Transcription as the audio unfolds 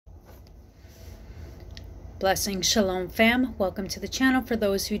Blessing, Shalom fam. Welcome to the channel. For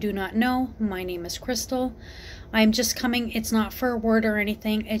those who do not know, my name is Crystal. I'm just coming, it's not for a word or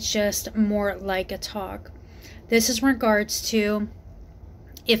anything, it's just more like a talk. This is in regards to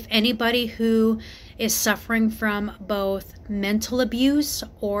if anybody who is suffering from both mental abuse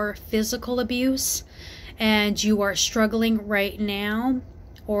or physical abuse and you are struggling right now,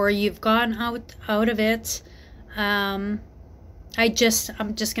 or you've gotten out of it, I'm just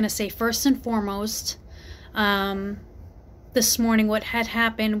going to say first and foremost, this morning what had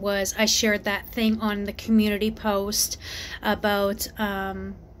happened was I shared that thing on the community post about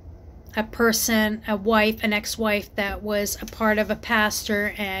a person, a wife, an ex-wife that was a part of a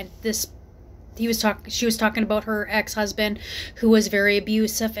pastor, and she was talking about her ex-husband who was very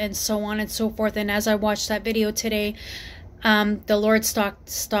abusive and so on and so forth. And as I watched that video today, the Lord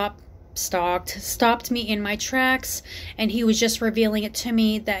stopped me in my tracks, and he was just revealing it to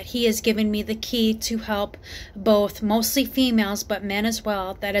me that he has given me the key to help both, mostly females but men as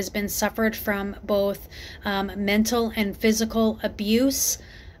well, that has been suffered from both mental and physical abuse.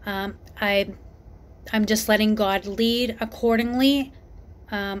 I'm just letting God lead accordingly.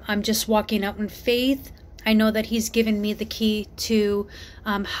 I'm just walking out in faith. I know that he's given me the key to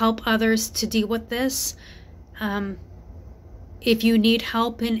help others to deal with this. If you need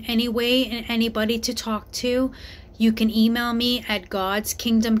help in any way and anybody to talk to, you can email me at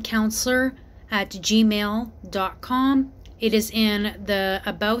godskingdomcounselor@gmail.com. It is in the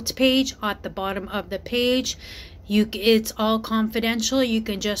About page at the bottom of the page. It's all confidential. You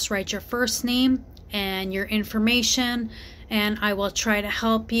can just write your first name and your information, and I will try to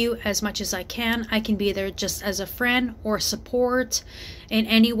help you as much as I can. I can be there just as a friend or support in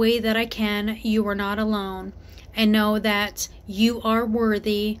any way that I can. You are not alone. And know that you are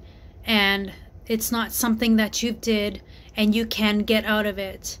worthy, and it's not something that you did, and you can get out of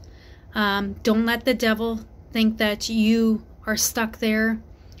it. Don't let the devil think that you are stuck there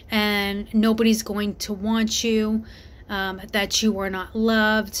and nobody's going to want you, that you are not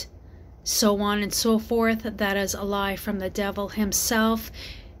loved, so on and so forth. That is a lie from the devil himself.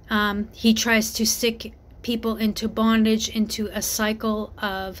 He tries to stick people into bondage, into a cycle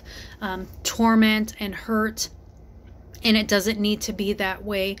of torment and hurt. And it doesn't need to be that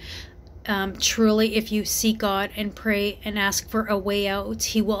way. Truly, if you seek God and pray and ask for a way out,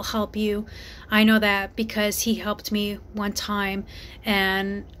 he will help you. I know that because he helped me one time.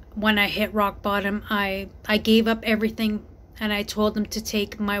 And when I hit rock bottom, I gave up everything, and I told him to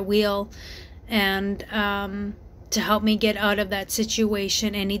take my wheel and to help me get out of that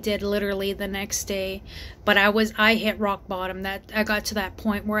situation. And he did literally the next day. But I hit rock bottom. I got to that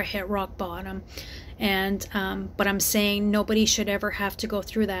point where I hit rock bottom. And but I'm saying nobody should ever have to go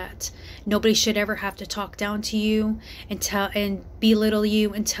through that. Nobody should ever have to talk down to you and belittle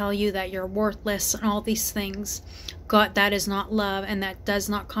you and tell you that you're worthless and all these things. God, that is not love, and that does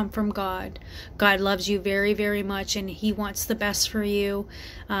not come from God. God loves you very, very much, and he wants the best for you.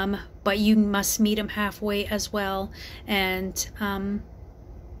 But you must meet him halfway as well, and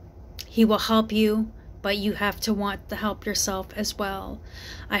he will help you, but you have to want the help yourself as well.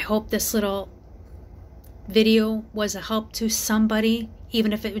 I hope this little video was a help to somebody,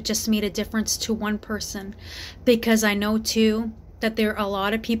 even if it just made a difference to one person, because I know too that there are a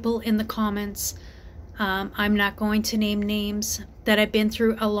lot of people in the comments, I'm not going to name names, that I've been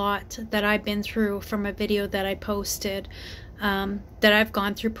through a lot that I've been through from a video that I posted, that I've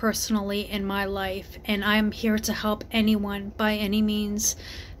gone through personally in my life, and I'm here to help anyone by any means,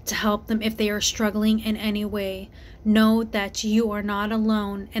 to help them if they are struggling in any way. Know that you are not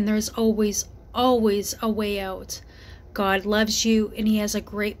alone, and there's always a way out. God loves you, and he has a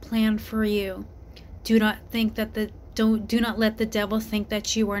great plan for you. Do not think that do not let the devil think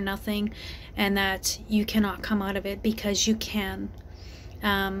that you are nothing and that you cannot come out of it, because you can.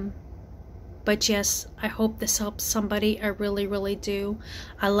 But yes, I hope this helps somebody. I really, really do.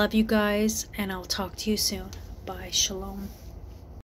 I love you guys, and I'll talk to you soon. Bye. Shalom.